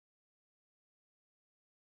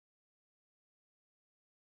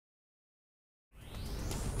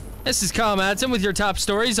This is Kyle Madson with your top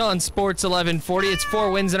stories on Sports 1140. It's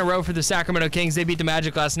 4 wins in a row for the Sacramento Kings. They beat the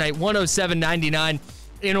Magic last night, 107-99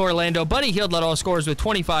 in Orlando. Buddy Hield led all scorers with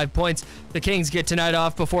 25 points. The Kings get tonight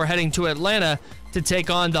off before heading to Atlanta to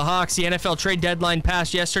take on the Hawks. The NFL trade deadline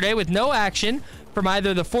passed yesterday with no action from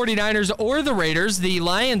either the 49ers or the Raiders. The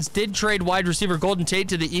Lions did trade wide receiver Golden Tate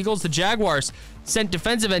to the Eagles. The Jaguars sent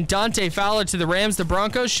defensive end Dante Fowler to the Rams. The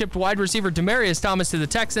Broncos shipped wide receiver Demaryius Thomas to the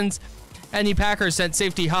Texans. And the Packers sent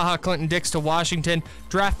safety HaHa Clinton-Dix to Washington.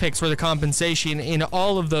 Draft picks were the compensation in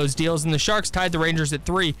all of those deals. And the Sharks tied the Rangers at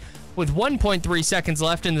 3 with 1.3 seconds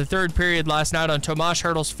left in the third period last night on Tomas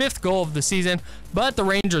Hertl's 5th goal of the season. But the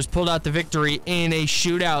Rangers pulled out the victory in a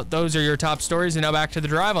shootout. Those are your top stories. And now back to the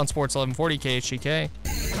drive on Sports 1140 KHGK.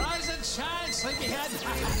 Rise and shine, sleepyhead.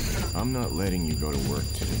 I'm not letting you go to work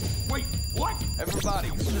today. Wait, what? Everybody,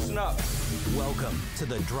 listen up. Welcome to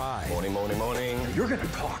The Drive. Morning, morning, morning. You're gonna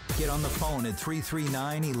talk. Get on the phone at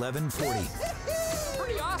 339-1140.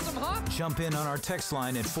 Pretty awesome, huh? Jump in on our text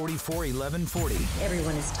line at 441140.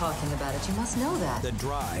 Everyone is talking about it. You must know that. The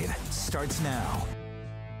Drive starts now.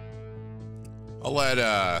 I'll let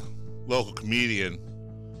a local comedian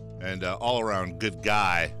and all-around good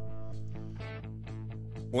guy,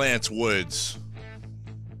 Lance Woods,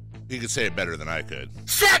 he could say it better than I could.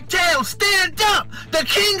 Sacktail, stand up! The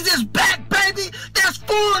Kings is back, baby! That's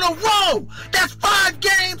 4 in a row! That's 5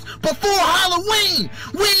 games before Halloween!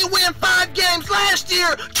 We didn't win 5 games last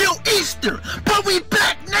year till Easter, but we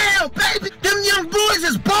back now, baby! Them young boys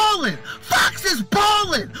is ballin'! Fox is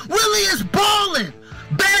ballin'! Willie is ballin'!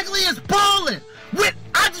 Bagley is ballin'!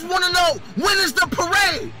 I just want to know, when is the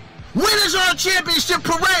parade? When is our championship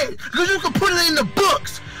parade? Because you can put it in the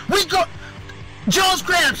books. We go... Joe's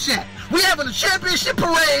Crab Shack. We having a championship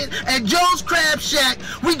parade at Joe's Crab Shack.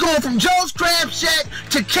 We going from Joe's Crab Shack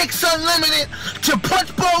to Kicks Unlimited to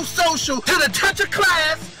Punch Bowl Social to the Touch of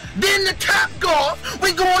Class, then the Top Golf.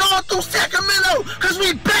 We going all through Sacramento because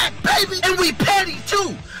we back, baby, and we petty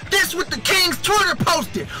too. This what the Kings Twitter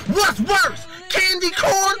posted. What's worse, candy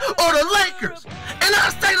corn or the Lakers? And I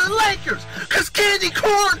say the Lakers because candy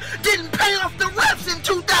corn didn't pay off the refs in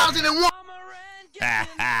 2001.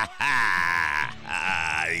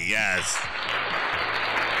 Yes.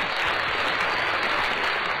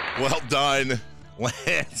 Well done,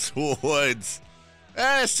 Lance Woods.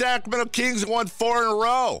 Sacramento Kings have won 4 in a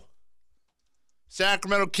row.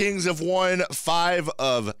 Sacramento Kings have won 5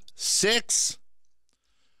 of 6.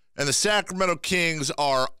 And the Sacramento Kings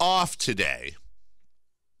are off today.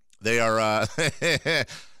 They are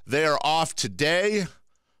they are off today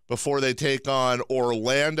before they take on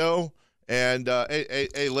Orlando. And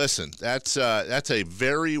hey, listen, that's a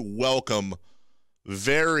very welcome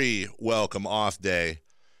off day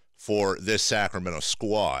for this Sacramento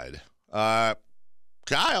squad.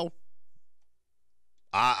 Kyle,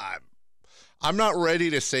 I'm not ready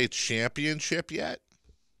to say championship yet.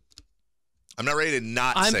 I'm not ready to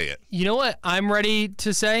not say it. You know what I'm ready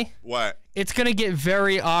to say? What? It's going to get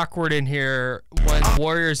very awkward in here when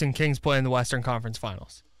Warriors and Kings play in the Western Conference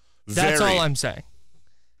Finals. That's all I'm saying.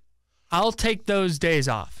 I'll take those days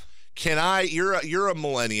off. Can I? You're a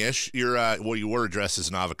millennial-ish. Well, you were dressed as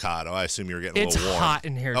an avocado. I assume you're getting a little warm. It's hot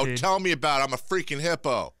in here, dude. Oh, tell me about it. I'm a freaking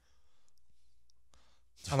hippo.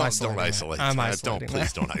 Don't isolate.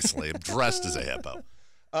 Please don't isolate. I'm dressed as a hippo.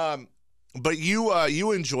 But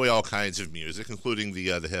you enjoy all kinds of music, including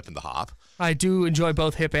the hip and the hop. I do enjoy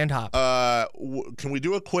both hip and hop. Can we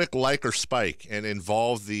do a quick like or spike and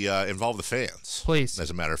involve the fans? Please. As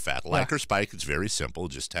a matter of fact, like or spike. It's very simple.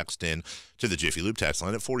 Just text in to the Jiffy Lube text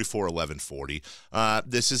line at 441140.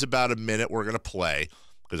 This is about a minute we're gonna play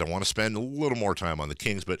because I want to spend a little more time on the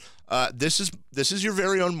Kings. But this is your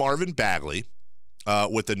very own Marvin Bagley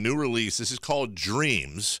with a new release. This is called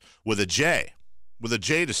Dreams with a J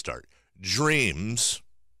to start. Dreams,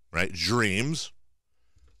 right? Dreams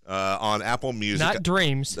on Apple Music. Not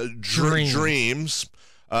Dreams. Dreams.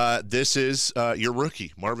 This is your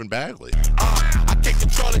rookie, Marvin Bagley. I can't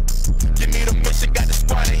control it. Give me the mission, got the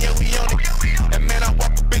squad, and yeah, we on it. And man, I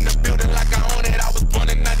walk up in the building like I own it. I was born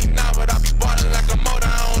in 99, but I be balling like a motor.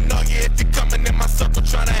 I don't know you if you coming in my circle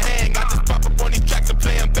trying to hang. I just pop up on these tracks and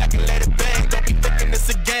play them back and let it bang. Don't be thinking it's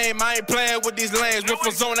a game. I ain't playing with these lanes. Went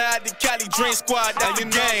from zone out to Cali, Dream Squad, that's the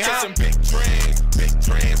game. Some big dreams, big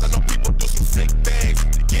dreams. I know people do some sick things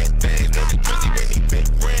to get things. Know the Drizzy when he big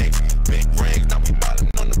rings. Now we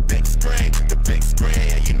ballin' on the big screen. The big screen,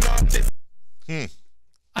 and you know I'm just.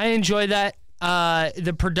 I enjoy that.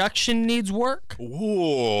 The production needs work.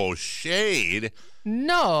 Ooh, shade.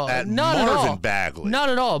 No, at not at all. Marvin Bagley. Not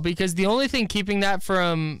at all, because the only thing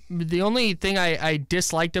I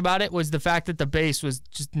disliked about it was the fact that the bass was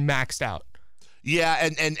just maxed out. Yeah,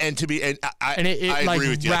 and to be, and I it I like agree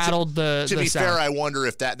with you. rattled the To be sound. fair, I wonder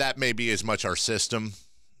if that may be as much our system.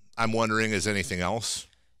 I'm wondering as anything else.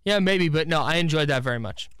 Yeah, maybe, but no, I enjoyed that very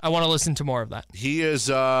much. I want to listen to more of that. He is.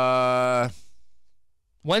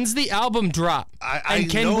 When's the album drop? And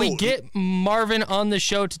can we get Marvin on the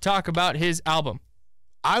show to talk about his album?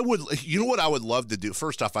 I would. You know what I would love to do?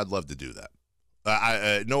 First off, I'd love to do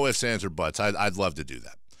that. No ifs, ands, or buts. I'd love to do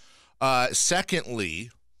that. Secondly,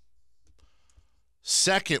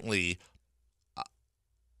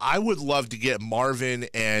 I would love to get Marvin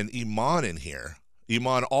and Iman in here.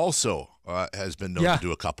 Iman also has been known to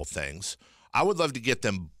do a couple things. I would love to get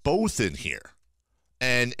them both in here,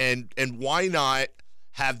 and why not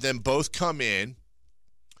have them both come in?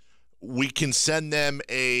 We can send them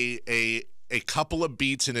a couple of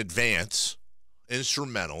beats in advance,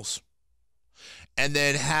 instrumentals, and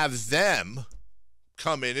then have them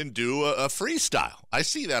come in and do a freestyle. I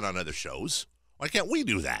see that on other shows. Why can't we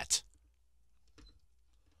do that?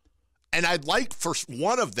 And I'd like for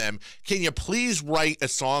one of them, can you please write a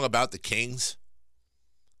song about the Kings?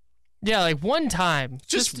 Yeah, like one time.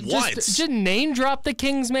 Just once. Just name drop the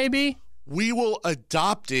Kings, maybe? We will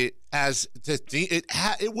adopt it as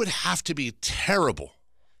it would have to be terrible.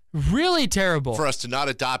 Really terrible. For us to not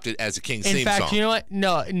adopt it as a Kings theme song. In fact, you know what?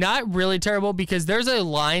 No, not really terrible because there's a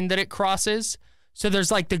line that it crosses. So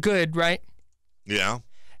there's like the good, right? Yeah.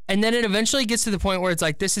 And then it eventually gets to the point where it's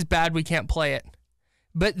like, this is bad, we can't play it.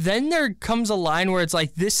 But then there comes a line where it's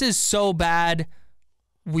like, this is so bad,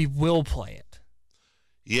 we will play it.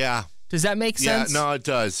 Yeah. Does that make sense? Yeah, no, it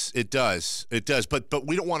does. It does. It does. But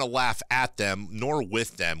we don't want to laugh at them nor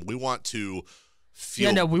with them. We want to feel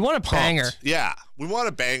Yeah, no, we want a pumped. banger. Yeah, we want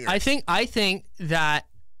a banger. I think that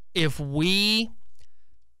if we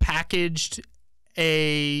packaged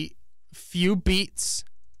a few beats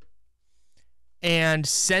and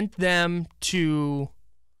sent them to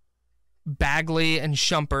Bagley and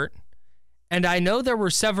Shumpert, and I know there were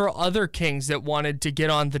several other Kings that wanted to get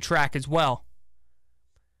on the track as well.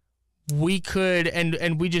 We could,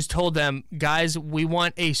 and we just told them, guys, we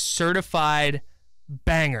want a certified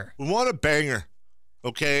banger. We want a banger,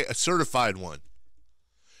 okay? A certified one.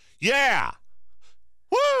 Yeah.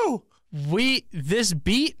 Woo! This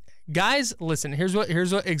beat, guys, listen, here's what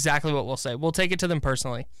exactly what we'll say. We'll take it to them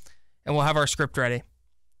personally, and we'll have our script ready.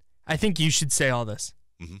 I think you should say all this.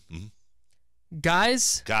 Mm-hmm.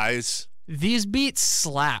 Guys, these beats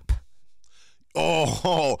slap.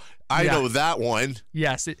 Oh, I know that one.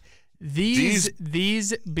 Yes, these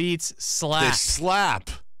beats slap. They slap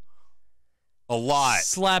a lot.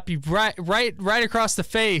 Slap you right across the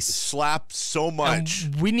face. Slap so much.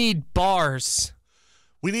 And we need bars.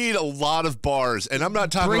 We need a lot of bars, and I'm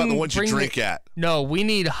not talking about the ones you drink at. No, we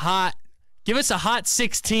need hot. Give us a hot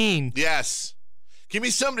 16. Yes. Give me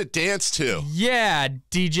something to dance to. Yeah,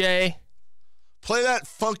 DJ. Play that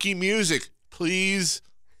funky music, please.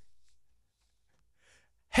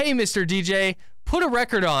 Hey, Mr. DJ, put a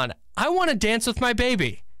record on. I want to dance with my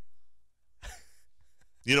baby.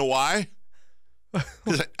 You know why?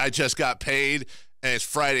 Because I just got paid, and it's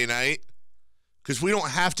Friday night. Because we don't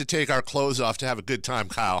have to take our clothes off to have a good time,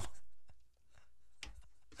 Kyle.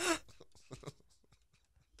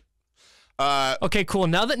 Okay, cool.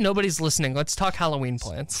 Now that nobody's listening, let's talk Halloween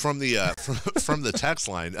plans. From the from the text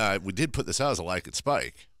line, we did put this out as a like it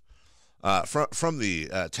spike. From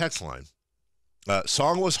the text line,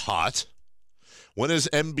 song was hot. When is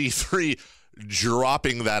MB3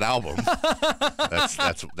 dropping that album?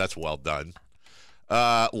 That's well done.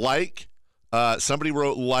 Somebody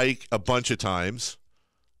wrote like a bunch of times.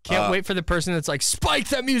 Can't wait for the person that's like, Spike,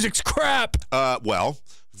 that music's crap. Well,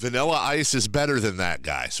 Vanilla Ice is better than that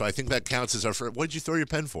guy, so I think that counts as our first. What did you throw your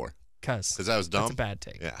pen for? Because I was dumb. That's a bad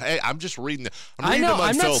take. Yeah. Hey, I'm just reading. I know.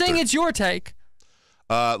 I'm not saying it's your take.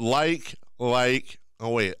 Oh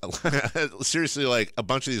wait, seriously, like a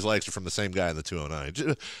bunch of these likes are from the same guy in the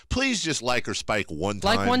 209. Please just like or spike one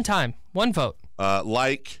time. Like one time, one vote.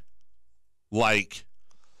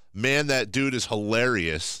 Man, that dude is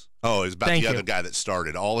hilarious. Oh, it's about the other guy that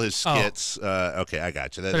started all his skits. Okay, I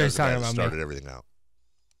got you. That was the guy that started everything out.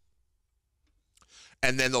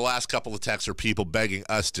 And then the last couple of texts are people begging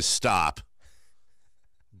us to stop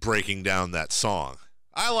breaking down that song.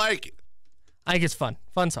 I like it. I think it's fun.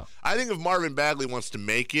 Fun song. I think if Marvin Bagley wants to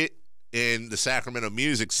make it in the Sacramento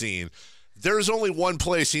music scene, there's only one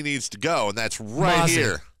place he needs to go, and that's right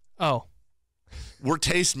here. Oh. We're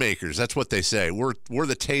tastemakers. That's what they say. We're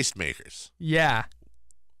the tastemakers. Yeah.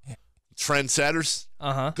 Trendsetters.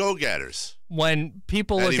 Go-getters. When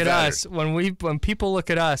people look at us, when people look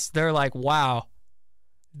at us, they're like, wow,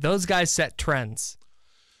 those guys set trends.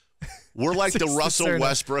 We're like the Russell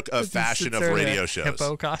Westbrook of fashion of radio shows.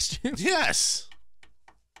 Hippo costume. Yes.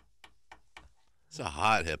 It's a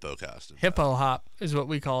hot hippo costume. Hippo hop is what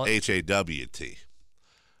we call it. HAWT.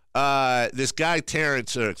 This guy,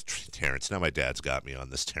 Terrence, now my dad's got me on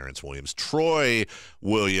this, Terrence Williams. Troy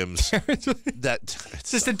Williams.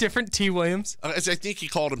 It's just a different T. Williams. I think he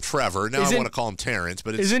called him Trevor. Now I want to call him Terrence.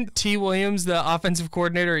 But isn't T. Williams the offensive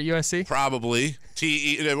coordinator at USC? Probably.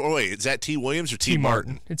 Wait, is that T. Williams or T.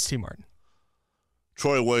 Martin? It's T. Martin.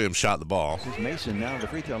 Troy Williams shot the ball. This is Mason now to the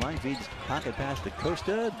free throw line. Feeds pocket pass to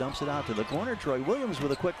Costa. Dumps it out to the corner. Troy Williams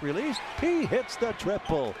with a quick release. He hits the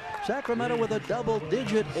triple. Sacramento with a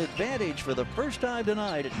double-digit advantage for the first time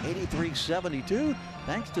tonight at 83-72,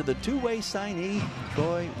 thanks to the two-way signee,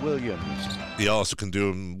 Troy Williams. He also can do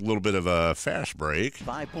a little bit of a fast break.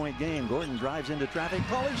 5-point game. Gordon drives into traffic.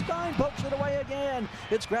 Cauley Stein pokes it away again.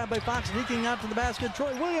 It's grabbed by Fox, leaking out to the basket.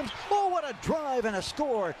 Troy Williams. Oh, what a drive and a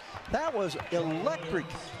score. That was electric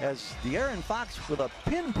as De'Aaron Fox with a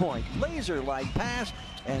pinpoint laser-like pass.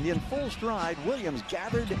 And in full stride, Williams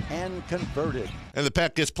gathered and converted. And the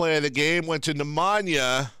Peckis play of the game went to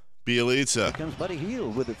Nemanja Bjelica. Here comes Buddy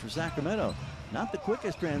Hield with it for Sacramento. Not the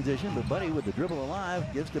quickest transition, but Buddy with the dribble alive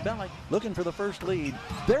gives to Bellick, looking for the first lead.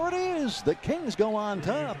 There it is. The Kings go on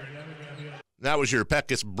top. That was your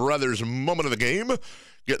Peckis brothers moment of the game.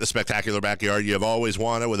 Get the spectacular backyard you have always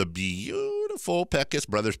wanted with a beautiful Peckis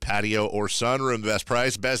Brothers patio or sunroom. The best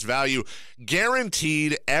price, best value,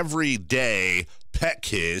 guaranteed every day.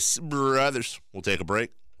 Peckis Brothers. We'll take a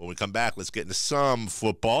break. When we come back, let's get into some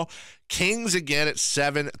football. Kings again at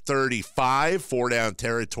 7:35. 4-down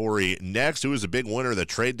territory next. Who is the big winner of the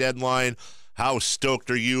trade deadline? How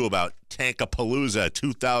stoked are you about Tankapalooza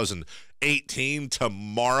 2018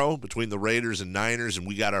 tomorrow between the Raiders and Niners? And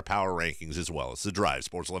we got our power rankings as well. It's The Drive,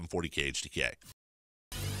 Sports 1140 KHTK.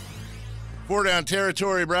 4-down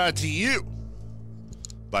territory brought to you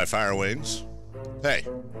by Fire Wings. Hey,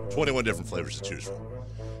 21 different flavors to choose from.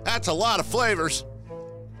 That's a lot of flavors.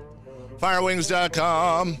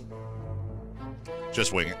 Firewings.com.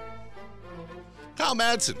 Just wing it. Kyle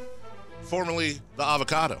Madson, formerly the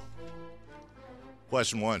Avocado.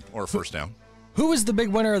 Question 1, or first down. Who was the big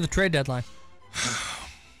winner of the trade deadline?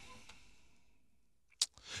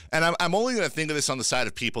 And I'm only going to think of this on the side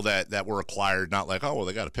of people that were acquired, not like, oh, well,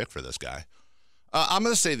 they got a pick for this guy. I'm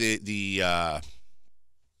going to say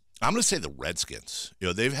I'm going to say the Redskins. You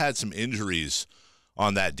know, they've had some injuries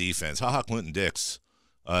on that defense. Clinton Dix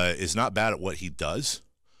is not bad at what he does.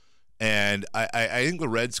 And I think the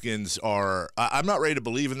Redskins are – I'm not ready to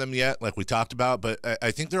believe in them yet, like we talked about, but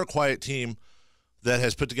I think they're a quiet team that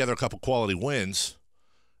has put together a couple quality wins,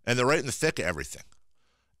 and they're right in the thick of everything.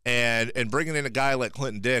 And bringing in a guy like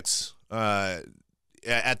Clinton Dix, at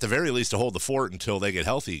the very least to hold the fort until they get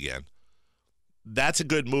healthy again, that's a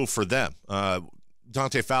good move for them.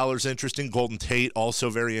 Dante Fowler's interesting. Golden Tate also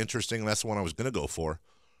very interesting. That's the one I was going to go for.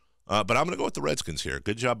 But I'm going to go with the Redskins here.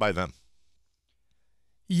 Good job by them.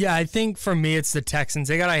 Yeah, I think for me it's the Texans.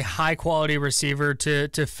 They got a high-quality receiver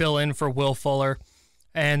to fill in for Will Fuller,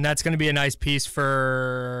 and that's going to be a nice piece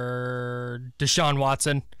for Deshaun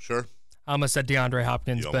Watson. Sure. I almost said DeAndre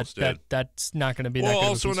Hopkins, but that's not going to be that good. Well,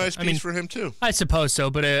 also a nice piece for him, too. I suppose so,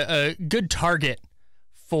 but a good target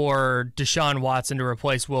for Deshaun Watson to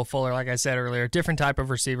replace Will Fuller, like I said earlier. Different type of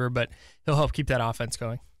receiver, but he'll help keep that offense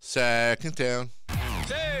going. Second down.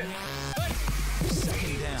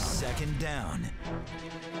 Second down.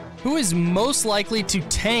 Who is most likely to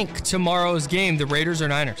tank tomorrow's game, the Raiders or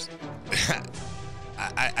Niners?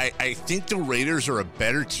 I think the Raiders are a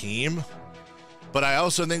better team, but I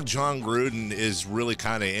also think John Gruden is really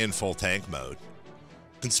kind of in full tank mode.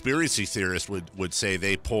 Conspiracy theorists would say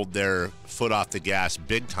they pulled their foot off the gas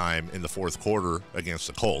big time in the fourth quarter against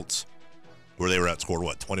the Colts, where they were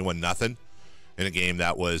outscored, 21-0 in a game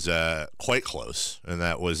that was quite close, and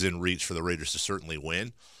that was in reach for the Raiders to certainly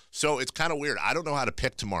win. So it's kind of weird. I don't know how to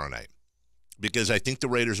pick tomorrow night because I think the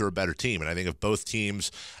Raiders are a better team, and I think if both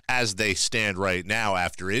teams, as they stand right now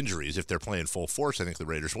after injuries, if they're playing full force, I think the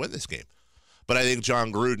Raiders win this game. But I think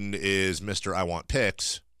John Gruden is Mr. I want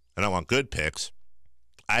picks, and I want good picks.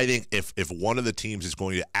 I think if one of the teams is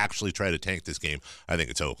going to actually try to tank this game, I think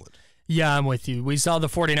it's Oakland. Yeah, I'm with you. We saw the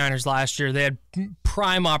 49ers last year. They had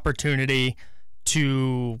prime opportunity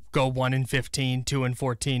to go 1-15,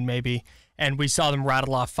 2-14 maybe, and we saw them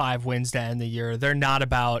rattle off 5 wins to end the year. They're not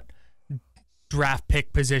about draft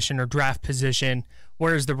pick position or draft position,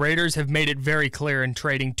 whereas the Raiders have made it very clear in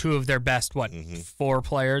trading 2 of their best, 4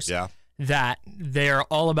 players? Yeah. that they're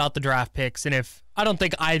all about the draft picks. And I don't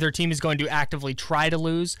think either team is going to actively try to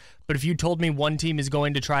lose, but if you told me one team is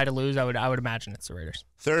going to try to lose, I would imagine it's the Raiders.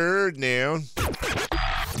 Third down.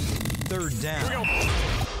 Third down.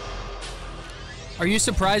 Are you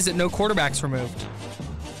surprised that no quarterbacks were moved?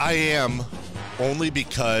 I am, only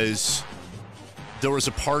because there was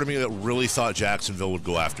a part of me that really thought Jacksonville would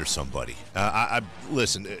go after somebody.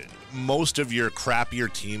 Listen, most of your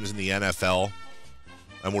crappier teams in the NFL,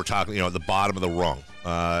 and we're talking, at the bottom of the rung.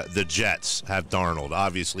 The Jets have Darnold.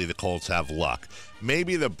 Obviously, the Colts have Luck.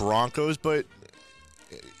 Maybe the Broncos, but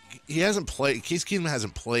he hasn't played. Case Keenum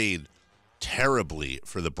hasn't played terribly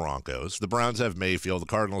for the Broncos. The Browns have Mayfield. The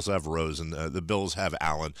Cardinals have Rosen. The Bills have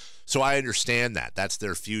Allen. So I understand that. That's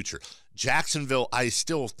their future. Jacksonville, I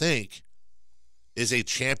still think, is a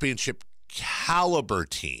championship caliber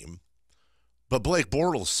team, but Blake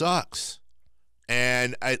Bortles sucks.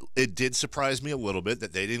 And it did surprise me a little bit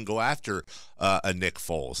that they didn't go after a Nick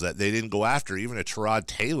Foles, that they didn't go after even a Tyrod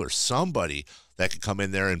Taylor, somebody that could come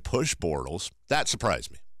in there and push Bortles. That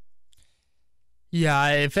surprised me. Yeah,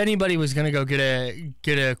 if anybody was going to go get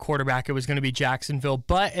a quarterback, it was going to be Jacksonville.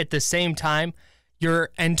 But at the same time, you're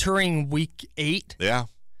entering week 8. Yeah.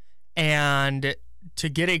 And to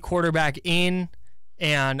get a quarterback in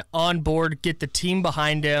and on board, get the team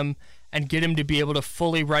behind him, and get him to be able to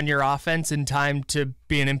fully run your offense in time to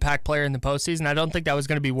be an impact player in the postseason, I don't think that was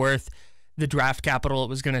going to be worth the draft capital it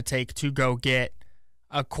was going to take to go get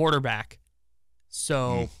a quarterback.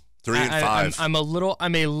 So 3 and 5. I'm a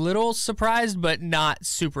little surprised, but not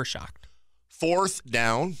super shocked. Fourth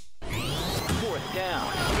down. Fourth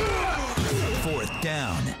down. Fourth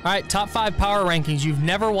down. All right, top 5 power rankings. You've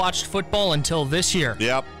never watched football until this year.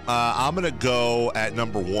 Yep. I'm going to go at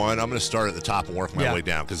number 1. I'm going to start at the top and work my way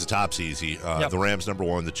down because the top's easy. The Rams number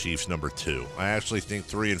 1, the Chiefs number 2. I actually think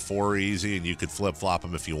 3 and 4 are easy, and you could flip-flop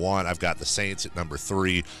them if you want. I've got the Saints at number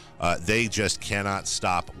 3. They just cannot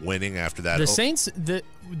stop winning after that.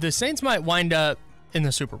 The Saints might wind up in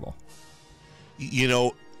the Super Bowl.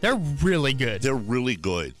 They're really good. They're really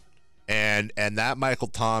good. And that Michael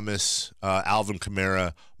Thomas, Alvin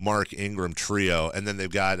Kamara, Mark Ingram trio, and then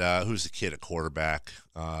they've got who's the kid at quarterback?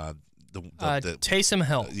 Taysom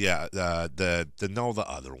Hill. Yeah, the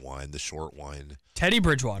other one, the short one. Teddy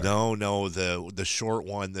Bridgewater. No, the short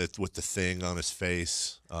one that with the thing on his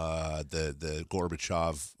face, the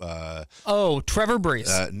Gorbachev. Trevor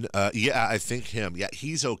Brees. Yeah, I think him. Yeah,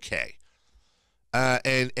 he's okay.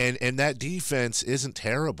 And that defense isn't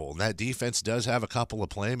terrible. That defense does have a couple of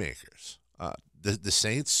playmakers. The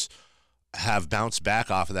Saints have bounced back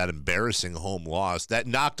off of that embarrassing home loss that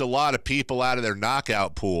knocked a lot of people out of their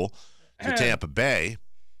knockout pool to Tampa Bay.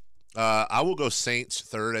 I will go Saints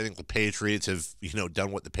third. I think the Patriots have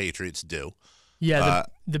done what the Patriots do. Yeah,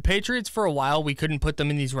 the Patriots for a while, we couldn't put them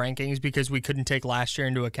in these rankings because we couldn't take last year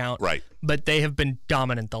into account. Right. But they have been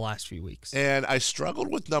dominant the last few weeks. And I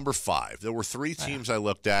struggled with number 5. There were 3 teams I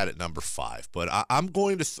looked at number 5, but I'm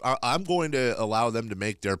going to allow them to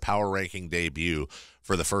make their power ranking debut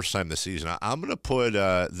for the first time this season. I'm going to put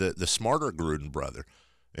the smarter Gruden brother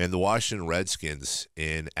and the Washington Redskins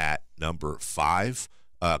in at number 5.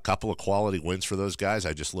 A couple of quality wins for those guys.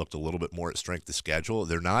 I just looked a little bit more at strength of schedule.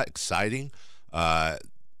 They're not exciting.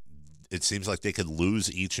 It seems like they could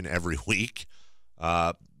lose each and every week,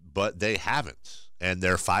 but they haven't, and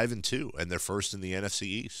they're 5-2, and they're first in the NFC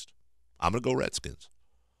East. I'm gonna go Redskins.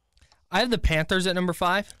 I have the Panthers at number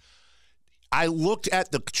 5. I looked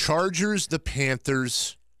at the Chargers, the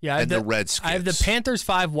Panthers, and the Redskins. I have the Panthers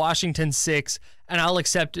 5, Washington 6, and I'll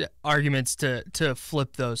accept arguments to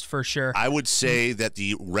flip those for sure. I would say that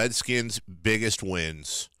the Redskins' biggest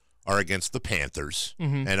wins are against the Panthers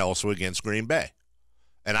and also against Green Bay.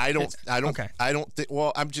 And I don't think.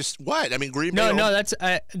 Well, I'm just what I mean. Green Bay. No, that's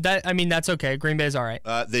that's okay. Green Bay's all right.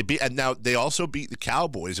 They also beat the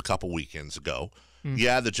Cowboys a couple weekends ago.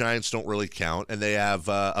 Yeah, the Giants don't really count, and they have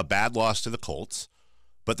a bad loss to the Colts,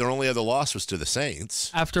 but their only other loss was to the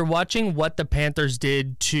Saints. After watching what the Panthers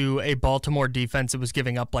did to a Baltimore defense that was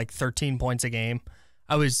giving up like 13 points a game,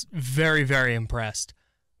 I was very, very impressed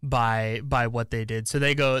by what they did. So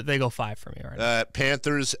they go 5 for me right now.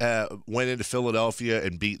 Panthers went into Philadelphia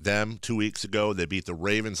and beat them 2 weeks ago. They beat the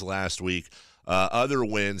Ravens last week. Other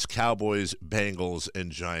wins, Cowboys, Bengals,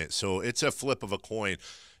 and Giants. So it's a flip of a coin.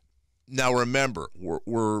 Now remember,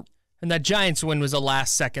 we're and that Giants win was a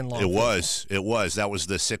last-second long. It was. That was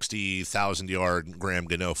the 60,000-yard Graham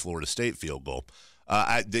Gano Florida State field goal.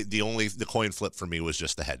 The coin flip for me was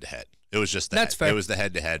just the head-to-head. It was just that. That's fair. It was the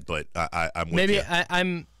head-to-head, but I'm with maybe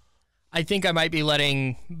you. I think I might be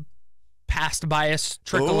letting past bias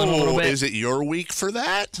trickle in a little bit. Is it your week for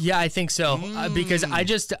that? Yeah, I think so. Because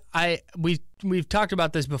we've talked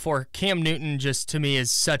about this before. Cam Newton just to me is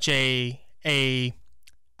such a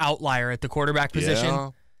outlier at the quarterback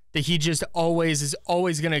position that he just is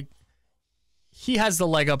always gonna. He has the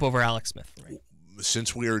leg up over Alex Smith. Right?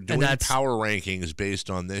 Since we are doing power rankings based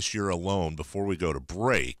on this year alone, before we go to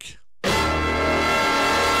break,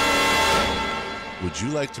 would you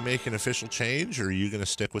like to make an official change, or are you going to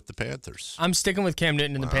stick with the Panthers? I'm sticking with Cam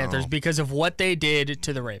Newton and the Panthers because of what they did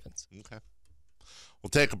to the Ravens. Okay.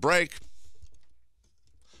 We'll take a break.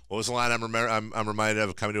 What was the line I'm reminded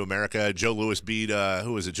of coming to America? Joe Louis beat,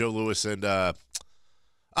 who was it? Joe Louis and,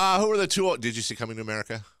 who were the two? Did you see Coming to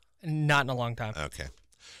America? Not in a long time. Okay.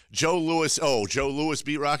 Joe Louis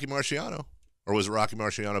beat Rocky Marciano. Or was it Rocky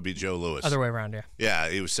Marciano beat Joe Louis? Other way around, yeah. Yeah,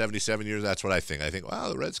 he was 77 years. That's what I think. I think, wow,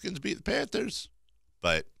 the Redskins beat the Panthers.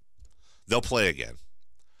 But they'll play again.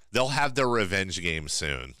 They'll have their revenge game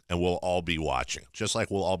soon, and we'll all be watching. Just like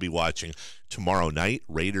we'll all be watching tomorrow night,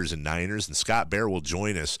 Raiders and Niners. And Scott Bear will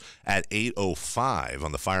join us at 8:05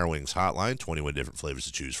 on the Firewings hotline. 21 different flavors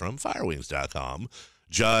to choose from. Firewings.com.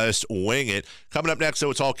 Just wing it. Coming up next, so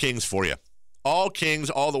it's all Kings for you. All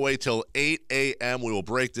Kings all the way till 8 a.m. We will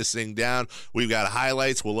break this thing down. We've got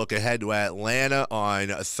highlights. We'll look ahead to Atlanta on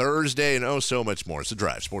Thursday and so much more. It's The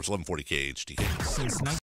Drive, Sports 1140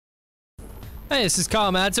 KHTK. Hey, this is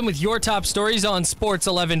Kyle Madson with your top stories on Sports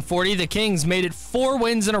 1140. The Kings made it 4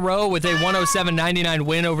 wins in a row with a 107-99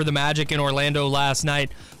 win over the Magic in Orlando last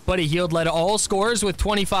night. Buddy Hield led all scorers with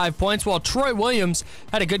 25 points, while Troy Williams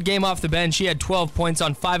had a good game off the bench. He had 12 points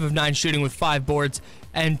on 5 of 9 shooting with 5 boards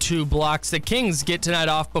and 2 blocks. The Kings get tonight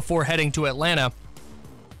off before heading to Atlanta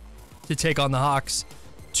to take on the Hawks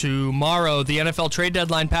tomorrow. The NFL trade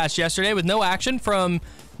deadline passed yesterday with no action from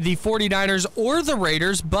the 49ers or the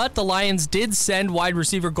Raiders, but the Lions did send wide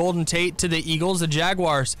receiver Golden Tate to the Eagles. The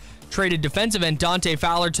Jaguars traded defensive end Dante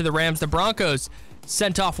Fowler to the Rams. The Broncos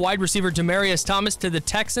sent off wide receiver Demaryius Thomas to the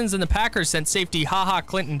Texans, and the Packers sent safety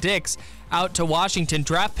Clinton Dix out to Washington.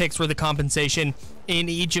 Draft picks were the compensation in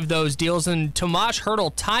each of those deals, and Tomash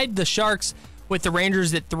Hurdle tied the Sharks with the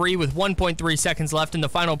Rangers at 3 with 1.3 seconds left in the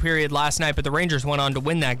final period last night, but the Rangers went on to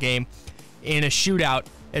win that game in a shootout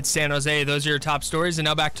at San Jose. Those are your top stories, and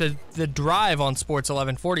now back to The Drive on Sports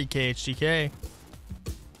 1140 KHTK.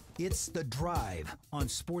 It's The Drive on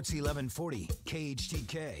Sports 1140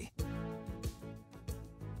 KHTK.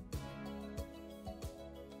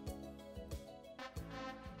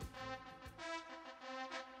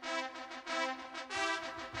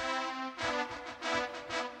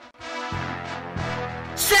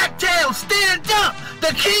 Sacktail, stand up!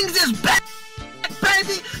 The Kings is back,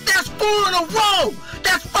 baby! That's 4 in a row!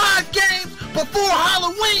 That's 5 games before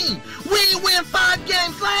Halloween! We ain't win 5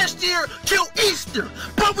 games last year till Easter,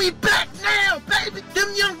 but we back now, baby!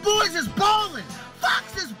 Them young boys is ballin'!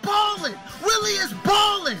 Fox is ballin'! Willie is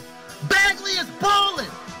ballin'! Bagley is ballin'!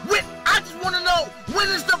 I just want to know, when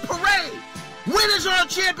is the parade? When is our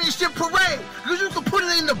championship parade? Because you can put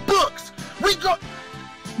it in the books. We go...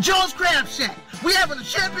 Joe's Crab Shack. We having a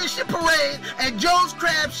championship parade at Joe's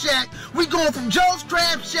Crab Shack. We going from Joe's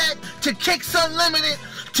Crab Shack to Kicks Unlimited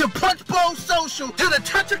to Punch Bowl Social to the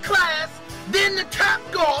Touch of Class, then the Top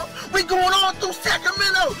Golf. We going on through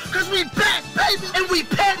Sacramento because we back, baby, and we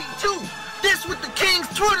petty too. This what the Kings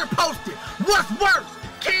Twitter posted. What's worse,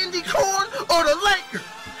 candy corn or the Lakers?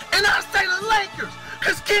 And I say the Lakers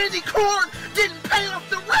because candy corn didn't pay off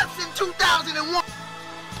the refs in 2001.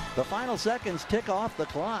 The final seconds tick off the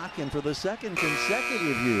clock, and for the second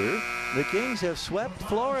consecutive year, the Kings have swept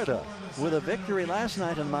Florida with a victory last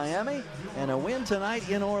night in Miami and a win tonight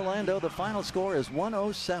in Orlando. The final score is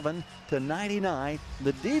 107-99.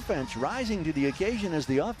 The defense rising to the occasion as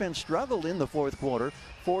the offense struggled in the fourth quarter,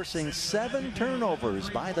 forcing 7 turnovers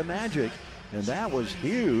by the Magic. And that was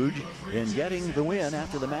huge in getting the win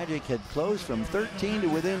after the Magic had closed from 13 to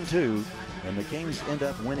within 2. And the Kings end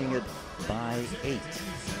up winning it by 8.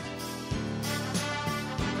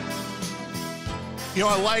 You know,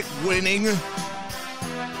 I like winning.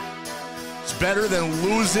 It's better than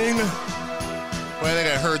losing. Well, I think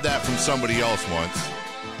I heard that from somebody else once.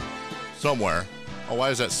 Somewhere. Oh, why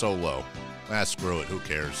is that so low? Ah, screw it. Who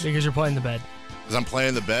cares? Because you're playing the bed. Because I'm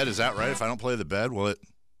playing the bed? Is that right? If I don't play the bed, will it...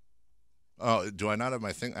 Oh, do I not have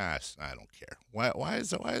my thing? I don't care. Why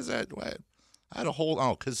is that? I had a whole...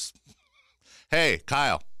 Oh, because... Hey,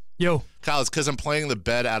 Kyle. Yo. Kyle, it's because I'm playing the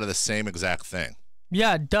bed out of the same exact thing.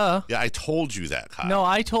 Yeah, duh. Yeah, I told you that, Kyle. No,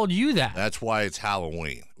 I told you that. That's why it's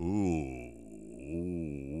Halloween. Ooh.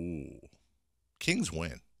 Kings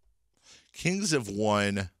win. Kings have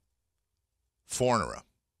won 4 in a row.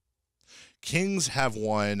 Kings have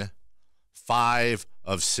won 5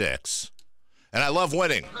 of 6. And I love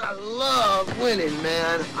winning. I love winning,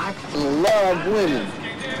 man. I love winning.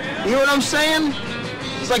 You know what I'm saying?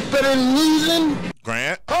 It's like better than losing.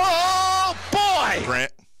 Grant. Oh, boy!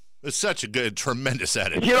 Grant. It's such a good, tremendous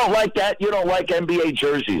edit. You don't like that? You don't like NBA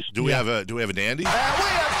jerseys? Do we have a dandy? We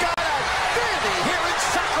have got a dandy here in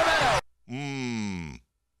Sacramento.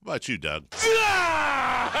 How about you, Doug?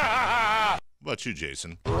 How about you,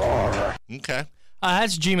 Jason? Okay.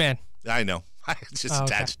 That's G-Man. I know. I just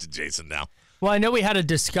attached to Jason now. Well, I know we had a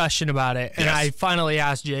discussion about it, and Yes. I finally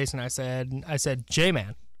asked Jason. I said,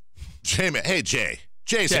 J-Man. J-Man. Hey, Jay.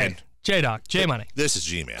 Jason. J-Dog. J-Money. This is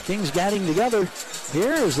G-Man. Kings getting together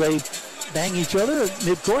here as they bang each other at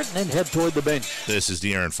midcourt and then head toward the bench. This is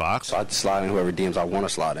De'Aaron Fox. I'd slide in whoever DMs I want to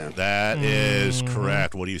slide in. That is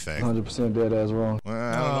correct. What do you think? 100% dead ass wrong. Well,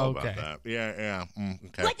 I don't know about that. Yeah.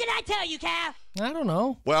 Okay. What did I tell you, Cal? I don't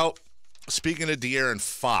know. Well, speaking of De'Aaron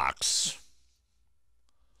Fox,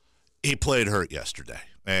 he played hurt yesterday.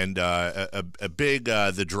 And a big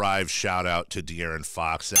The Drive shout out to De'Aaron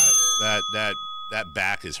Fox. That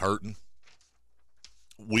back is hurting.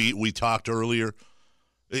 We talked earlier.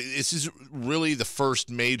 This is really the first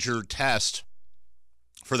major test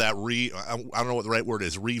for that I don't know what the right word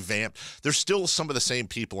is, revamped. There's still some of the same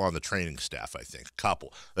people on the training staff, I think, a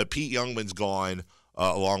couple. Pete Youngman's gone,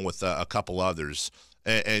 along with a couple others.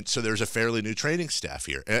 And so there's a fairly new training staff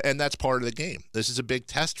here. And that's part of the game. This is a big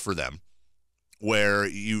test for them where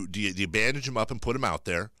do you bandage them up and put them out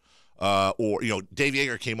there? Or, Dave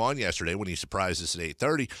Yeager came on yesterday when he surprised us at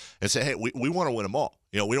 8:30 and said, hey, we want to win them all.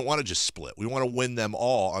 We don't want to just split. We want to win them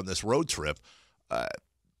all on this road trip.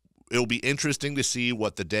 It'll be interesting to see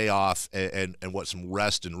what the day off and what some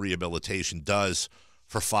rest and rehabilitation does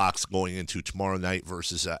for Fox going into tomorrow night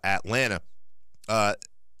versus Atlanta.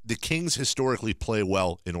 The Kings historically play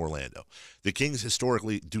well in Orlando. The Kings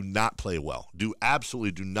historically do not play well,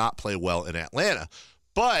 absolutely do not play well in Atlanta.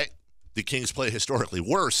 But the Kings play historically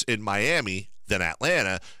worse in Miami than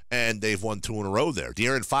Atlanta, and they've won 2 in a row there.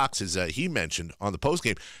 De'Aaron Fox, as he mentioned on the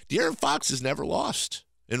postgame, De'Aaron Fox has never lost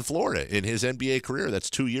in Florida in his NBA career. That's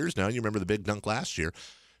 2 years now. You remember the big dunk last year.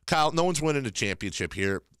 Kyle, no one's winning a championship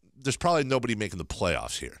here. There's probably nobody making the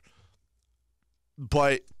playoffs here.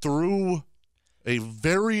 But through a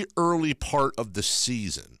very early part of the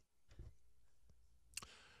season,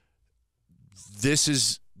 this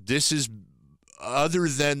is other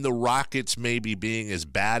than the Rockets maybe being as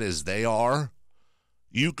bad as they are,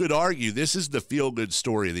 you could argue this is the feel-good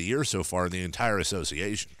story of the year so far in the entire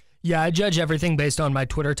association. Yeah, I judge everything based on my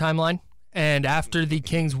Twitter timeline. And after the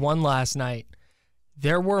Kings won last night,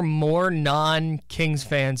 there were more non-Kings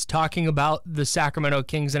fans talking about the Sacramento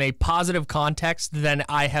Kings in a positive context than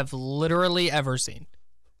I have literally ever seen.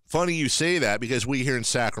 Funny you say that because we here in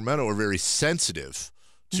Sacramento are very sensitive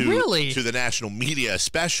to the national media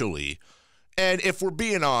especially. And if we're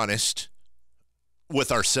being honest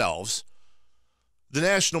with ourselves, the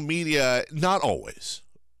national media, not always,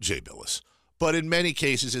 Jay Billis, but in many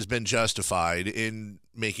cases has been justified in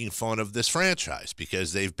making fun of this franchise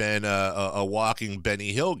because they've been a walking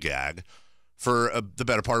Benny Hill gag for the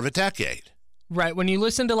better part of a decade. Right. When you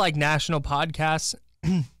listen to national podcasts,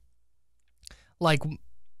 I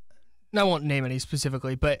won't name any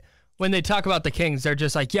specifically, but when they talk about the Kings, they're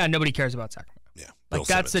just like, yeah, nobody cares about Sacramento. Yeah.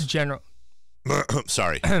 That's the general.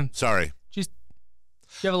 Sorry. Just,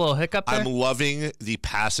 you have a little hiccup there? I'm loving the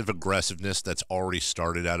passive aggressiveness that's already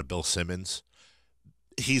started out of Bill Simmons.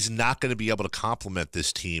 He's not going to be able to compliment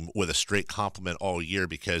this team with a straight compliment all year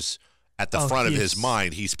because at the front of his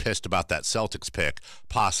mind, he's pissed about that Celtics pick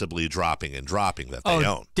possibly dropping that they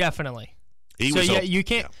own. Definitely. You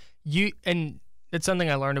can't. And it's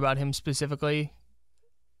something I learned about him specifically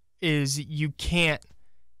is you can't.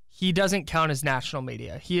 He doesn't count as national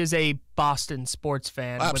media. He is a Boston sports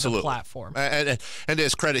fan with a platform. And to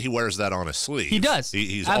his credit, he wears that on his sleeve. He does.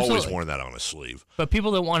 He's always worn that on his sleeve. But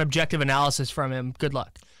people that want objective analysis from him, good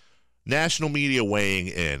luck. National media weighing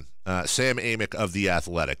in. Sam Amick of The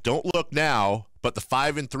Athletic. Don't look now, but the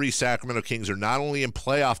 5-3 Sacramento Kings are not only in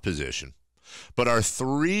playoff position, but are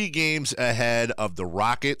 3 games ahead of the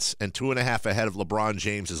Rockets and 2.5 ahead of LeBron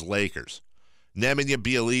James's Lakers. Nemanja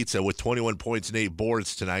Bjelica with 21 points and 8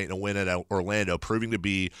 boards tonight in a win at Orlando, proving to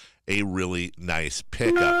be a really nice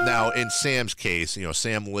pickup. Now, in Sam's case,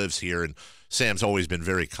 Sam lives here, and Sam's always been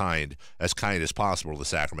very kind as possible to the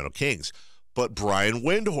Sacramento Kings. But Brian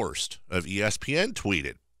Windhorst of ESPN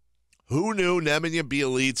tweeted, who knew Nemanja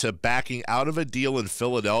Bjelica backing out of a deal in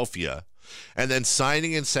Philadelphia and then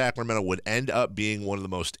signing in Sacramento would end up being one of the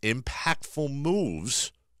most impactful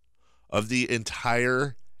moves of the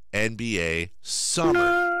entire NBA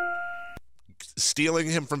summer. stealing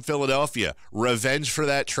him from Philadelphia. Revenge for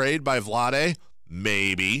that trade by Vlade?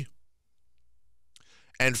 Maybe.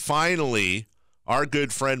 And finally, our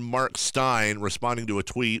good friend Mark Stein responding to a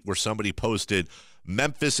tweet where somebody posted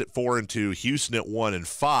Memphis at 4-2, Houston at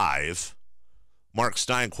 1-5. Mark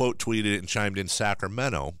Stein quote tweeted it and chimed in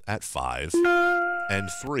Sacramento at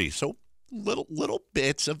 5-3. So little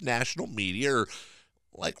bits of national media are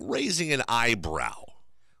like raising an eyebrow.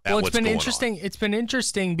 Well, it's been interesting. It's been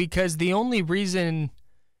interesting because the only reason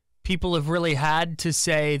people have really had to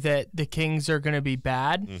say that the Kings are going to be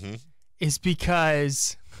bad is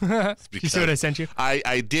because. You see what I sent you?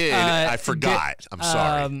 I did. I forgot. I'm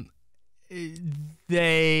sorry.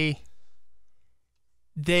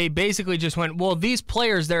 They basically just went, well, these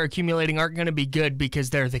players they're accumulating aren't going to be good because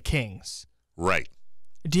they're the Kings. Right.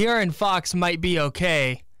 De'Aaron Fox might be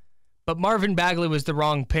okay, but Marvin Bagley was the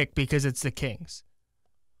wrong pick because it's the Kings.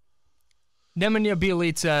 Nemanja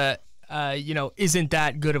Bjelica, isn't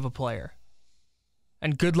that good of a player.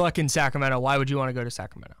 And good luck in Sacramento. Why would you want to go to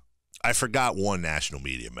Sacramento? I forgot one national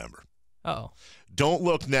media member. Uh-oh. Don't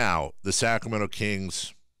look now. The Sacramento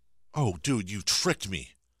Kings. Oh, dude, you tricked me.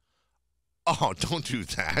 Oh, don't do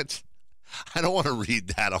that. I don't want to read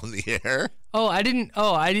that on the air. Oh, I didn't.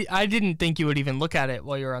 Oh, I didn't think you would even look at it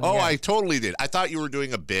while you were on the air. Oh, I totally did. I thought you were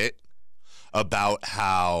doing a bit about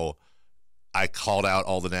how I called out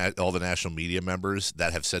all the national media members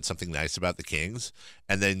that have said something nice about the Kings,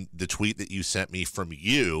 and then the tweet that you sent me from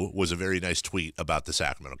you was a very nice tweet about the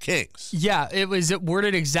Sacramento Kings. Yeah, it was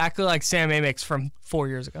worded exactly like Sam Amick's from 4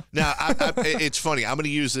 years ago. Now, it's funny. I'm going to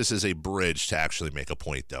use this as a bridge to actually make a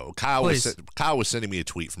point, though. Kyle was sending me a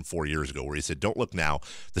tweet from 4 years ago where he said, "Don't look now.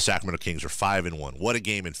 The Sacramento Kings are 5-1. What a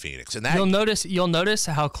game in Phoenix!" And that you'll notice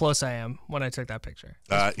how close I am when I took that picture.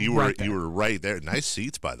 You were right there. Nice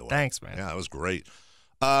seats, by the way. Thanks, man. Yeah, that was great.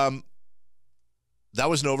 That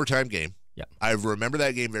was an overtime game. Yeah, I remember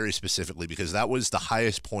that game very specifically because that was the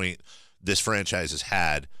highest point this franchise has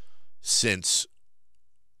had since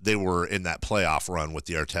they were in that playoff run with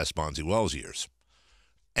the Artest, Bonzi, Wells years.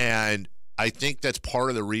 And I think that's part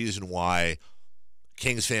of the reason why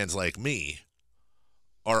Kings fans like me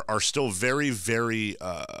are still very, very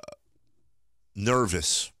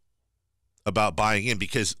nervous about buying in,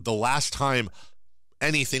 because the last time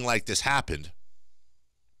anything like this happened,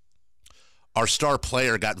 our star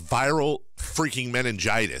player got viral freaking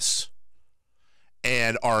meningitis,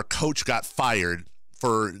 and our coach got fired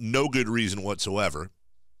for no good reason whatsoever.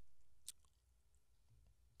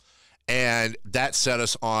 And that set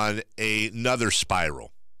us on another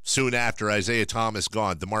spiral. Soon after, Isaiah Thomas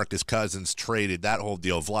gone, DeMarcus Cousins traded, that whole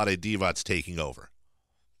deal. Vlade Divac's taking over.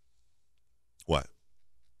 What?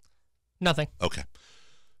 Nothing. Okay.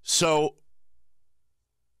 So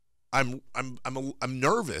I'm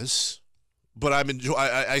nervous, but I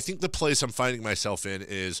think the place I'm finding myself in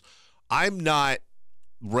is I'm not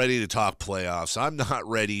ready to talk playoffs. I'm not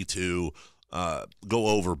ready to go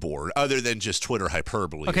overboard, other than just Twitter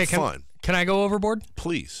hyperbole. Okay, fun. Can I go overboard?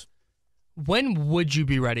 Please. When would you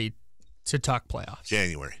be ready to talk playoffs?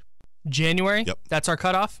 January. January? Yep. That's our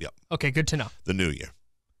cutoff? Yep. Okay, good to know. The new year.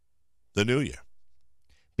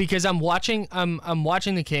 Because I'm watching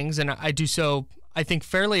the Kings, and I do so, I think,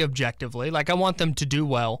 fairly objectively. Like, I want them to do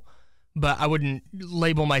well, but I wouldn't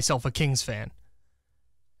label myself a Kings fan.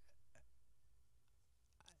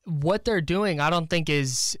 What they're doing, I don't think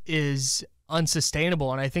is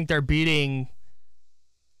unsustainable, and I think they're beating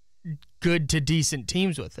good to decent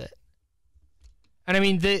teams with it. And I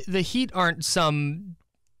mean, the Heat aren't some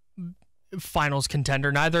finals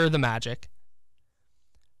contender, neither are the Magic.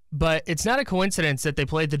 But it's not a coincidence that they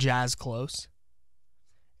played the Jazz close.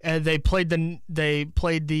 They played the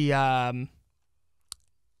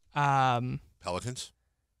Pelicans?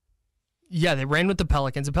 Yeah, they ran with the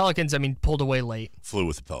Pelicans. The Pelicans, I mean, pulled away late. Flew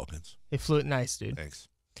with the Pelicans. They flew it nice, dude. Thanks.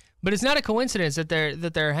 But it's not a coincidence that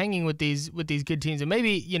they're hanging with these good teams. And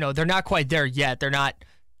maybe, they're not quite there yet. They're not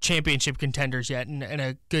championship contenders yet, and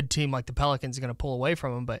a good team like the Pelicans is going to pull away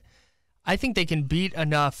from them. But I think they can beat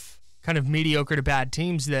enough kind of mediocre to bad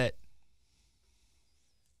teams that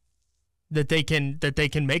they can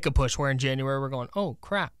make a push, where in January we're going, oh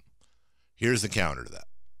crap. Here's the counter to that.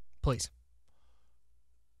 Please.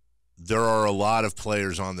 There are a lot of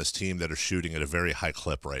players on this team that are shooting at a very high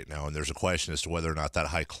clip right now, and there's a question as to whether or not that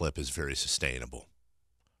high clip is very sustainable.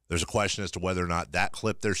 There's a question as to whether or not that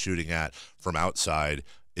clip they're shooting at from outside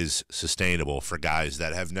is sustainable for guys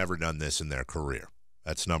that have never done this in their career.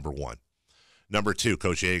 That's number one. Number two,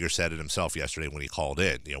 Coach Yeager said it himself yesterday when he called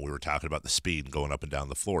in. We were talking about the speed and going up and down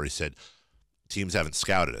the floor. He said, teams haven't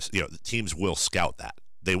scouted us. The teams will scout that.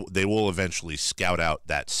 They will eventually scout out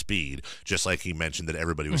that speed, just like he mentioned that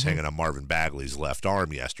everybody was hanging on Marvin Bagley's left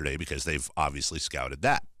arm yesterday because they've obviously scouted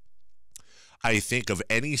that. I think of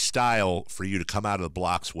any style for you to come out of the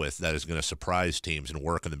blocks with that is going to surprise teams and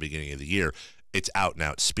work in the beginning of the year, it's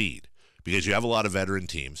out-and-out speed because you have a lot of veteran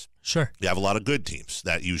teams. Sure. You have a lot of good teams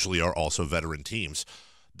that usually are also veteran teams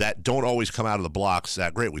that don't always come out of the blocks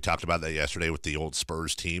that great. We talked about that yesterday with the old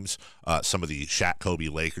Spurs teams, some of the Shaq, Kobe,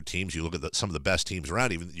 Laker teams. You look at some of the best teams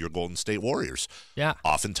around, even your Golden State Warriors. Yeah.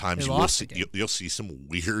 Oftentimes you'll see some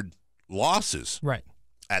weird losses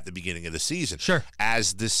at the beginning of the season. Sure.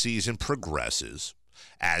 As the season progresses,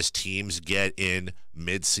 as teams get in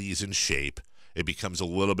mid-season shape, it becomes a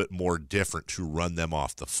little bit more different to run them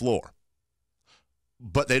off the floor.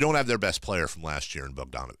 But they don't have their best player from last year in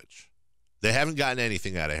Bogdanovich. They haven't gotten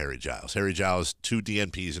anything out of Harry Giles. Harry Giles, 2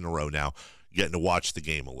 DNPs in a row now, getting to watch the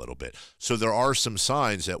game a little bit. So there are some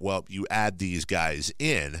signs that, well, you add these guys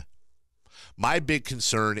in. My big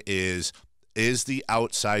concern is the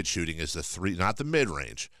outside shooting, is the three, not the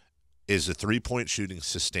mid-range, is the three-point shooting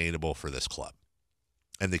sustainable for this club?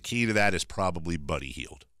 And the key to that is probably Buddy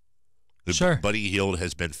Hield. Sure. Buddy Hield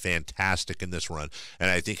has been fantastic in this run, and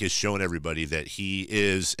I think has shown everybody that he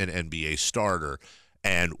is an NBA starter.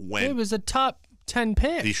 And when it was a top 10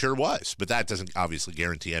 pick. He sure was, but that doesn't obviously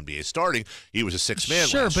guarantee NBA starting. He was a 6-man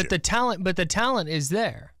Sure, last but year. the talent is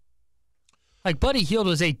there. Like Buddy Hield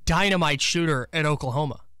was a dynamite shooter at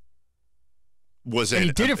Oklahoma. And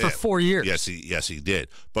he did it for 4 years. Yes, he did.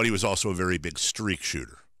 But he was also a very big streak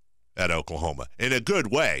shooter at Oklahoma in a good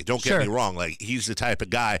way. Don't get me wrong. Like, he's the type of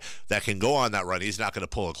guy that can go on that run. He's not going to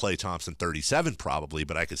pull a Klay Thompson 37 probably,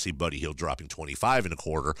 but I could see Buddy Hield dropping 25 in a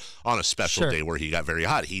quarter on a special day where he got very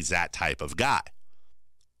hot. He's that type of guy.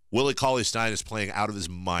 Willie Cauley-Stein is playing out of his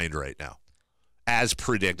mind right now. As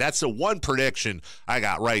predict. That's the one prediction I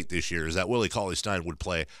got right this year, is that Willie Cauley-Stein would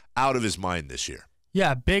play out of his mind this year.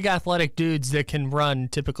 Yeah, big athletic dudes that can run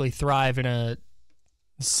typically thrive in a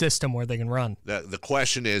system where they can run. The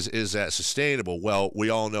question is that sustainable? Well, we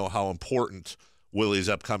all know how important Willie's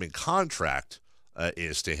upcoming contract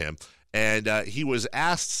is to him. And he was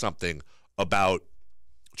asked something about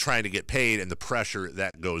trying to get paid and the pressure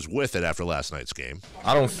that goes with it after last night's game.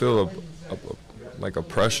 I don't feel like a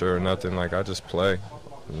pressure or nothing. Like, I just play.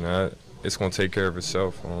 You know, it's going to take care of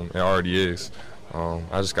itself. It already is.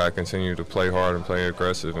 I just got to continue to play hard and play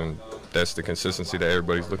aggressive, and that's the consistency that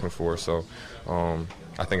everybody's looking for. So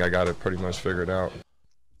I think I got it pretty much figured out.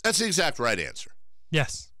 That's the exact right answer.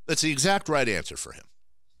 Yes. That's the exact right answer for him.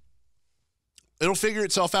 It'll figure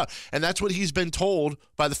itself out. And that's what he's been told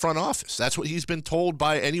by the front office. That's what he's been told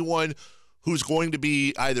by anyone who's going to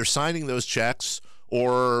be either signing those checks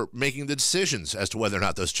or making the decisions as to whether or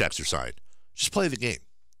not those checks are signed. Just play the game.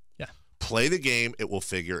 Yeah. Play the game. It will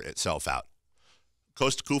figure itself out.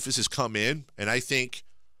 Kosta Koufos has come in, and I think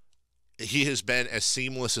he has been as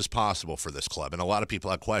seamless as possible for this club, and a lot of people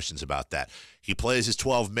have questions about that. He plays his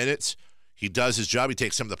 12 minutes. He does his job. He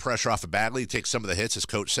takes some of the pressure off of Bagley. He takes some of the hits, as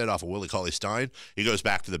Coach said, off of Willie Cauley-Stein. He goes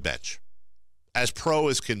back to the bench. As pro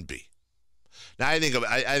as can be. Now, I think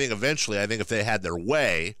eventually, if they had their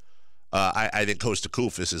way, I think Kosta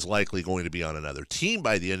Koufos is likely going to be on another team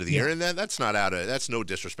by the end of the year, and that's no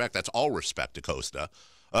disrespect. That's all respect to Kosta.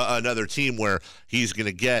 Another team where he's going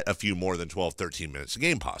to get a few more than 12, 13 minutes a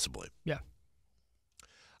game possibly. Yeah.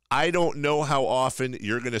 I don't know how often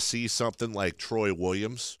you're going to see something like Troy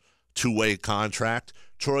Williams, two-way contract.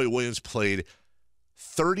 Troy Williams played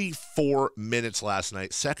 34 minutes last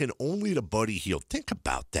night, second only to Buddy Hield. Think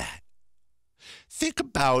about that. Think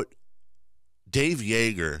about Dave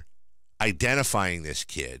Yeager identifying this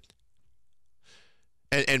kid.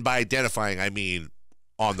 And by identifying, I mean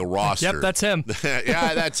on the roster. Yep, that's him.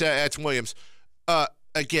 Yeah, that's Williams.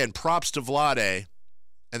 Again, props to Vlade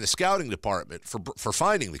and the scouting department for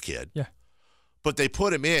finding the kid. Yeah. But they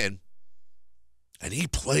put him in, and he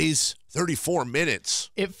plays 34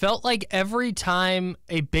 minutes. It felt like every time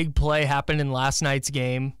a big play happened in last night's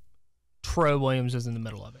game, Troy Williams was in the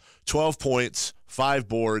middle of it. 12 points, 5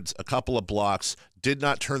 boards, a couple of blocks, did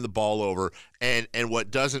not turn the ball over, and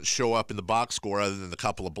what doesn't show up in the box score other than the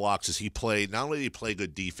couple of blocks is he played, not only did he play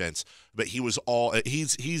good defense, but he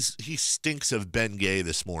stinks of Ben Gay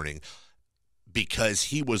this morning because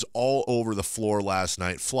he was all over the floor last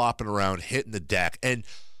night, flopping around, hitting the deck. And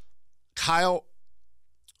Kyle,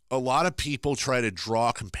 a lot of people try to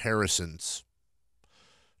draw comparisons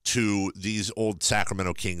to these old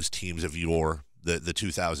Sacramento Kings teams of yore, the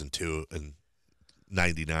 2002 and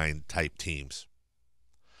 99 type teams.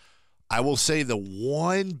 I will say the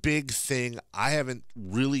one big thing I haven't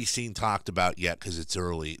really seen talked about yet because it's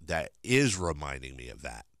early that is reminding me of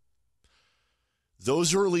that.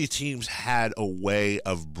 those early teams had a way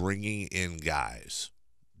of bringing in guys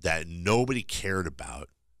that nobody cared about,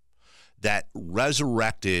 that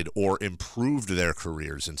resurrected or improved their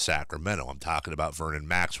careers in Sacramento. I'm talking about Vernon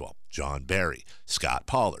Maxwell, John Barry, Scott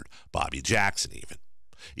Pollard, Bobby Jackson even.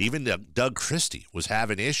 Even Doug Christie was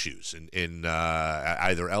having issues in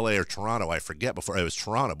either L.A. or Toronto. I forget. It was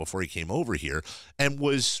Toronto before he came over here, and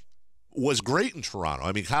was great in Toronto.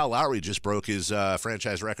 I mean, Kyle Lowry just broke his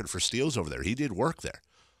franchise record for steals over there. He did work there.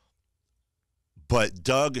 But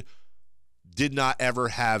Doug did not ever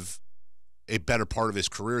have a better part of his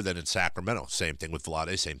career than in Sacramento. Same thing with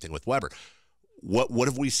Vlade, same thing with Weber. What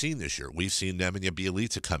have we seen this year? We've seen Nemanja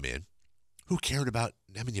Bjelica come in. Who cared about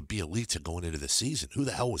Nemanja Bjelica going into the season? Who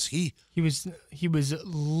the hell was he? He was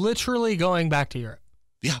literally going back to Europe.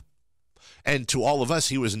 Yeah. And to all of us,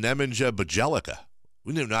 he was Nemanja Bjelica.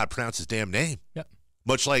 We knew not how to pronounce his damn name. Yep.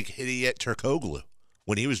 Much like Hidayet Turkoglu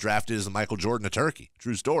when he was drafted as the Michael Jordan of Turkey.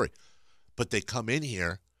 True story. But they come in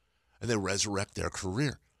here and they resurrect their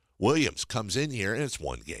career. Williams comes in here and it's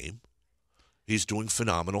one game. He's doing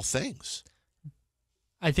phenomenal things.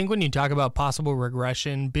 I think when you talk about possible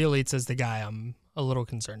regression, Bjelica's the guy I'm a little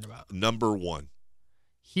concerned about. Number one.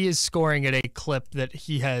 He is scoring at a clip that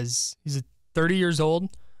he's 30 years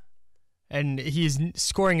old, and he's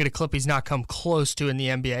scoring at a clip he's not come close to in the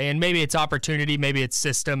NBA. And maybe it's opportunity, maybe it's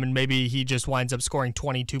system, and maybe he just winds up scoring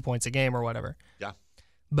 22 points a game or whatever. Yeah.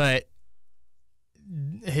 But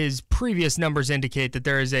his previous numbers indicate that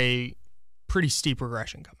there is a pretty steep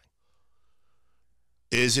regression coming.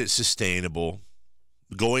 Is it sustainable?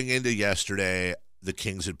 Going into yesterday, the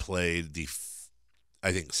Kings had played the,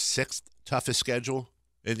 I think, 6th toughest schedule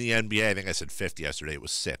in the NBA. I think I said 5th yesterday. It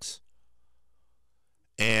was 6th.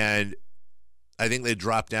 And I think they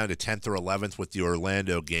dropped down to 10th or 11th with the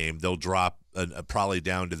Orlando game. They'll drop probably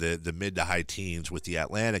down to the mid to high teens with the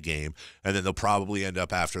Atlanta game. And then they'll probably end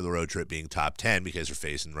up after the road trip being top 10 because they're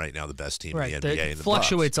facing right now the best team in the NBA. It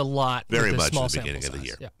fluctuates a lot. Very with much small in the beginning of the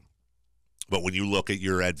year. Yeah. But when you look at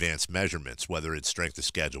your advanced measurements, whether it's strength of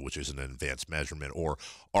schedule, which is an advanced measurement, or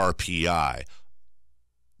RPI,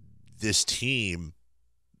 this team,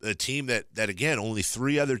 a team that again, only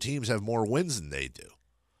 3 other teams have more wins than they do.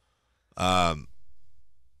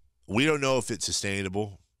 We don't know if it's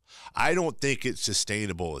sustainable. I don't think it's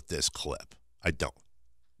sustainable at this clip. I don't.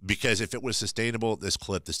 Because if it was sustainable at this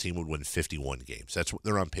clip, this team would win 51 games. That's what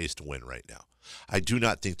they're on pace to win right now. I do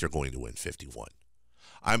not think they're going to win 51.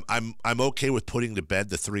 I'm okay with putting to bed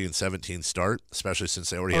the 3-17 start, especially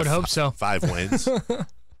since they already have 5 wins.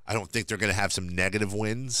 I don't think they're going to have some negative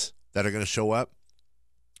wins that are going to show up.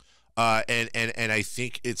 And I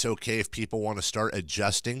think it's okay if people want to start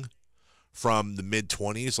adjusting from the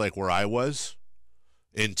mid-20s, like where I was,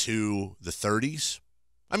 into the 30s.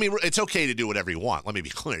 I mean, it's okay to do whatever you want. Let me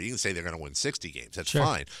be clear. You can say they're going to win 60 games. That's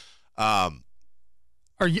fine.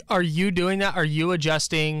 Are you doing that? Are you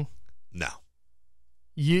adjusting? No.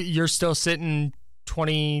 You're still sitting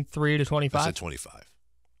 23 to 25? I said 25.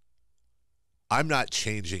 I'm not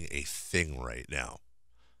changing a thing right now.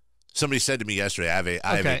 Somebody said to me yesterday,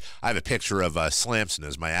 I have a picture of Slamson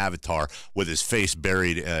as my avatar with his face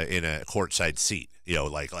buried in a courtside seat. You know,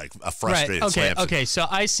 like a frustrated Slamson. Okay. So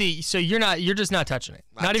I see. So you're just not touching it.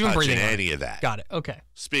 Not even breathing on any of that. Got it. Okay.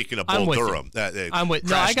 Speaking of Bull Durham, I'm with.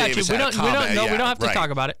 No, I got you. We don't have to talk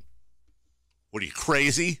about it. What are you,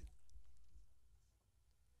 crazy?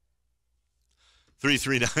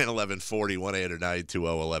 339-1140,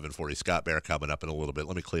 1-800-920-1140. Scott Bear coming up in a little bit.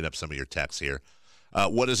 Let me clean up some of your texts here.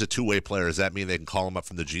 What is a two-way player? Does that mean they can call him up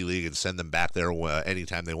from the G League and send them back there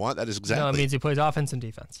anytime they want? That is exactly. No, it means he plays offense and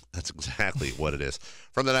defense. That's exactly what it is.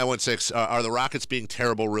 From the 916, are the Rockets being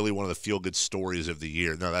terrible really one of the feel-good stories of the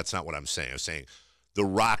year? No, that's not what I'm saying. I'm saying the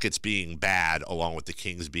Rockets being bad along with the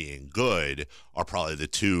Kings being good are probably the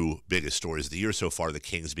 2 biggest stories of the year so far, the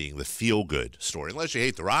Kings being the feel-good story. Unless you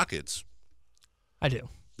hate the Rockets. I do.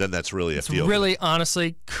 Then that's really a feel. Really,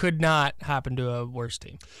 honestly, could not happen to a worse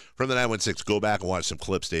team. From the 916, go back and watch some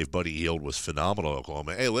clips, Dave. Buddy Hield was phenomenal at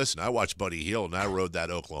Oklahoma. Hey, listen, I watched Buddy Hield, and I rode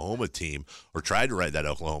that Oklahoma team, or tried to ride that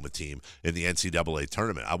Oklahoma team in the NCAA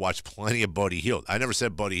tournament. I watched plenty of Buddy Hield. I never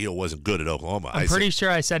said Buddy Hield wasn't good at Oklahoma. I'm pretty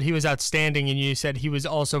sure I said he was outstanding, and you said he was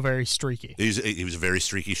also very streaky. He was a very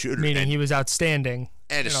streaky shooter. Meaning he was outstanding.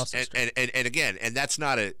 And again, that's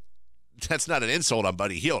not an insult on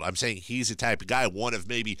Buddy Hield. I'm saying he's the type of guy, one of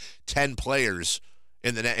maybe 10 players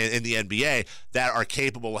in the NBA that are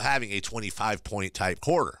capable of having a 25-point type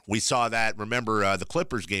quarter. We saw that, remember the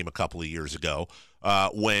Clippers game a couple of years ago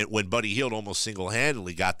when Buddy Hield almost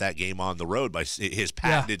single-handedly got that game on the road by his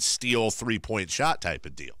patented steal 3-point shot type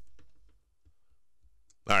of deal.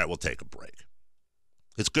 All right, we'll take a break.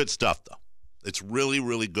 It's good stuff, though. It's really,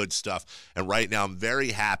 really good stuff. And right now, I'm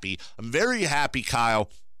very happy. I'm very happy, Kyle,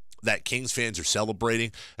 that Kings fans are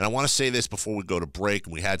celebrating. And I want to say this before we go to break,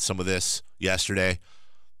 and we had some of this yesterday.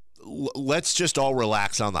 Let's just all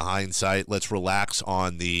relax on the hindsight. Let's relax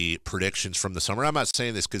on the predictions from the summer. I'm not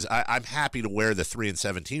saying this because I'm happy to wear the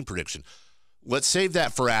 3-17 prediction. Let's save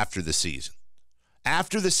that for after the season.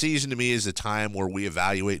 After the season, to me, is the time where we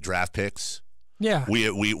evaluate draft picks. Yeah.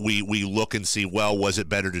 We look and see, well, was it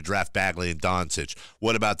better to draft Bagley and Doncic?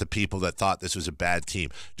 What about the people that thought this was a bad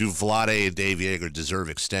team? Do Vlade and Dave Yeager deserve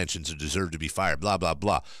extensions or deserve to be fired? Blah, blah,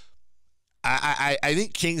 blah. I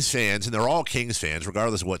think Kings fans, and they're all Kings fans,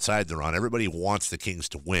 regardless of what side they're on, everybody wants the Kings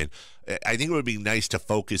to win. I think it would be nice to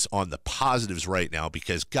focus on the positives right now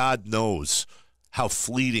because God knows how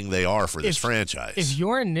fleeting they are for this franchise. If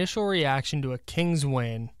your initial reaction to a Kings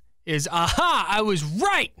win is, aha, I was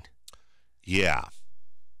right. Yeah.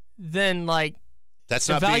 Then, that's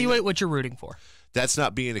not evaluate what you're rooting for. That's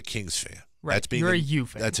not being a Kings fan. Right. That's being you're a U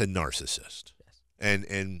fan. That's a narcissist. Yes.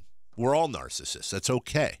 And we're all narcissists. That's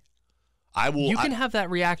okay. You can have that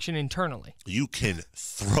reaction internally. You can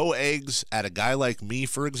throw eggs at a guy like me,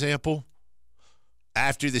 for example,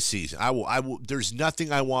 after the season. I will. There's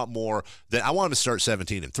nothing I want more than I want him to start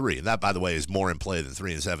 17-3, and that, by the way, is more in play than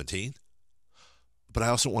 3-17. But I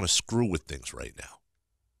also want to screw with things right now.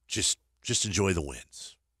 Just enjoy the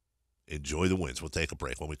wins. Enjoy the wins. We'll take a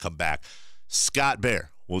break. When we come back, Scott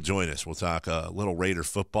Bear will join us. We'll talk a little Raider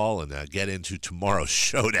football and get into tomorrow's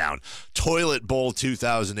showdown, Toilet Bowl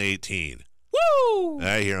 2018. Woo!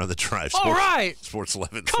 Right here on The Drive. All right. Sports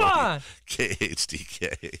 1140. Come on.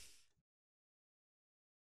 KHTK.